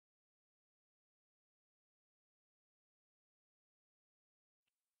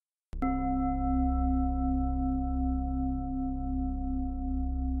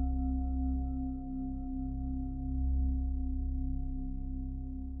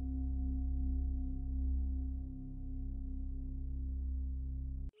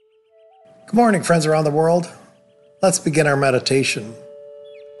Good morning, friends around the world. Let's begin our meditation.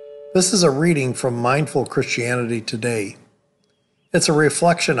 This is a reading from Mindful Christianity Today. It's a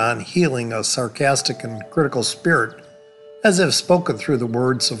reflection on healing a sarcastic and critical spirit as if spoken through the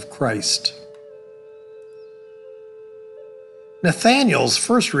words of Christ. Nathanael's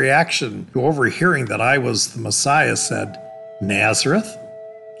first reaction to overhearing that I was the Messiah said, "Nazareth?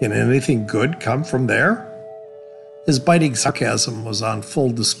 Can anything good come from there?" His biting sarcasm was on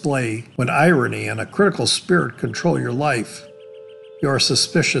full display. When irony and a critical spirit control your life, you are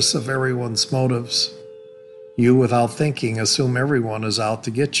suspicious of everyone's motives. You, without thinking, assume everyone is out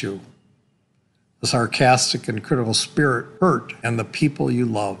to get you. The sarcastic and critical spirit hurt and the people you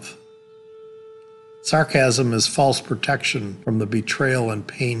love. Sarcasm is false protection from the betrayal and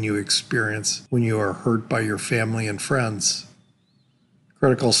pain you experience when you are hurt by your family and friends.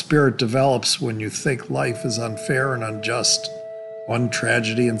 Critical spirit develops when you think life is unfair and unjust, one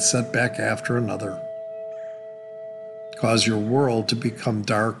tragedy and setback after another. Cause your world to become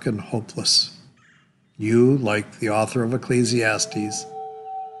dark and hopeless. You, like the author of Ecclesiastes,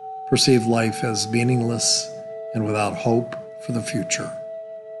 perceive life as meaningless and without hope for the future.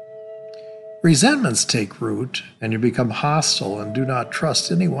 Resentments take root, and you become hostile and do not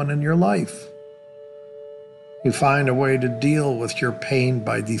trust anyone in your life. You find a way to deal with your pain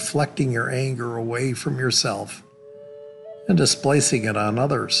by deflecting your anger away from yourself and displacing it on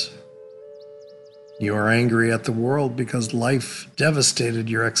others. You are angry at the world because life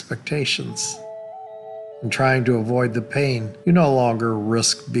devastated your expectations. In trying to avoid the pain, you no longer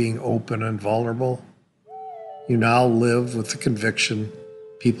risk being open and vulnerable. You now live with the conviction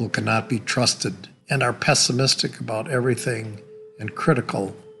people cannot be trusted and are pessimistic about everything and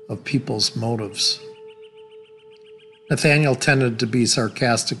critical of people's motives. Nathanael tended to be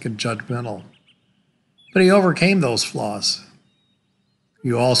sarcastic and judgmental, but he overcame those flaws.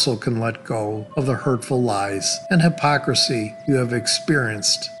 You also can let go of the hurtful lies and hypocrisy you have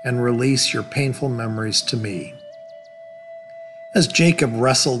experienced and release your painful memories to me. As Jacob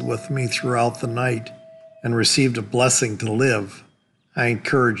wrestled with me throughout the night and received a blessing to live, I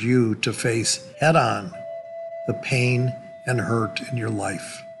encourage you to face head-on the pain and hurt in your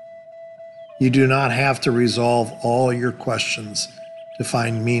life. You do not have to resolve all your questions to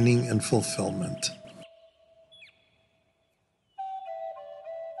find meaning and fulfillment.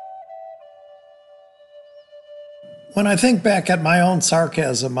 When I think back at my own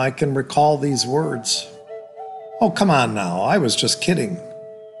sarcasm, I can recall these words. "Oh, come on now, I was just kidding."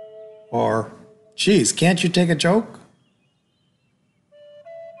 Or, "Geez, can't you take a joke?"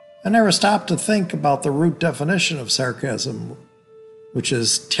 I never stopped to think about the root definition of sarcasm, which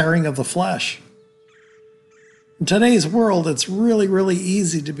is tearing of the flesh. In today's world, it's really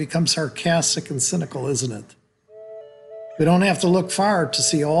easy to become sarcastic and cynical, isn't it? We don't have to look far to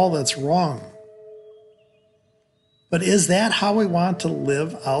see all that's wrong. But is that how we want to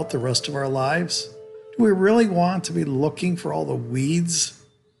live out the rest of our lives? Do we really want to be looking for all the weeds,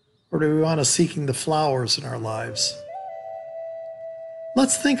 or do we want to seeking the flowers in our lives?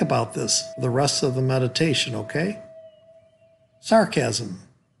 Let's think about this for the rest of the meditation, okay? Sarcasm,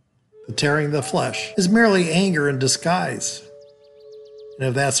 the tearing of the flesh, is merely anger in disguise. And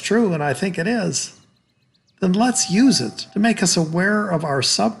if that's true, and I think it is, then let's use it to make us aware of our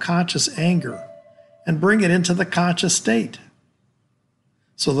subconscious anger and bring it into the conscious state.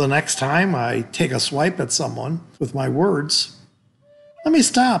 So the next time I take a swipe at someone with my words, let me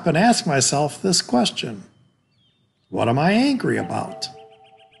stop and ask myself this question: what am I angry about?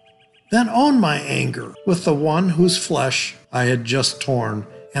 Then own my anger with the one whose flesh I had just torn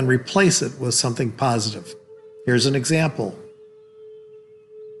and replace it with something positive. Here's an example.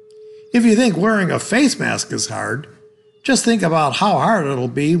 If you think wearing a face mask is hard, just think about how hard it'll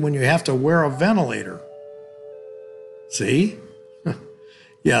be when you have to wear a ventilator. See?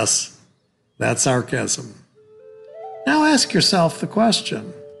 Yes, that's sarcasm. Now ask yourself the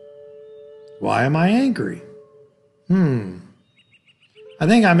question, why am I angry? I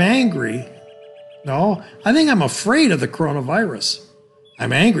think I'm angry. No, I think I'm afraid of the coronavirus.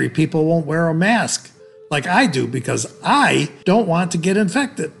 I'm angry people won't wear a mask like I do because I don't want to get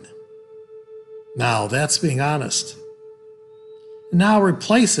infected. Now, that's being honest. Now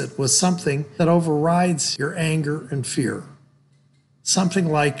replace it with something that overrides your anger and fear.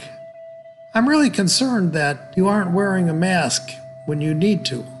 Something like, I'm really concerned that you aren't wearing a mask when you need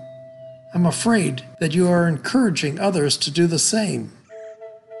to. I'm afraid that you are encouraging others to do the same.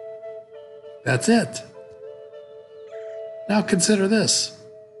 That's it. Now consider this.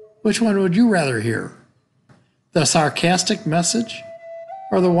 Which one would you rather hear? The sarcastic message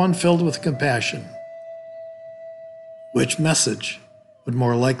or the one filled with compassion? Which message would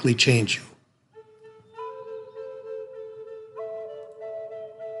more likely change you?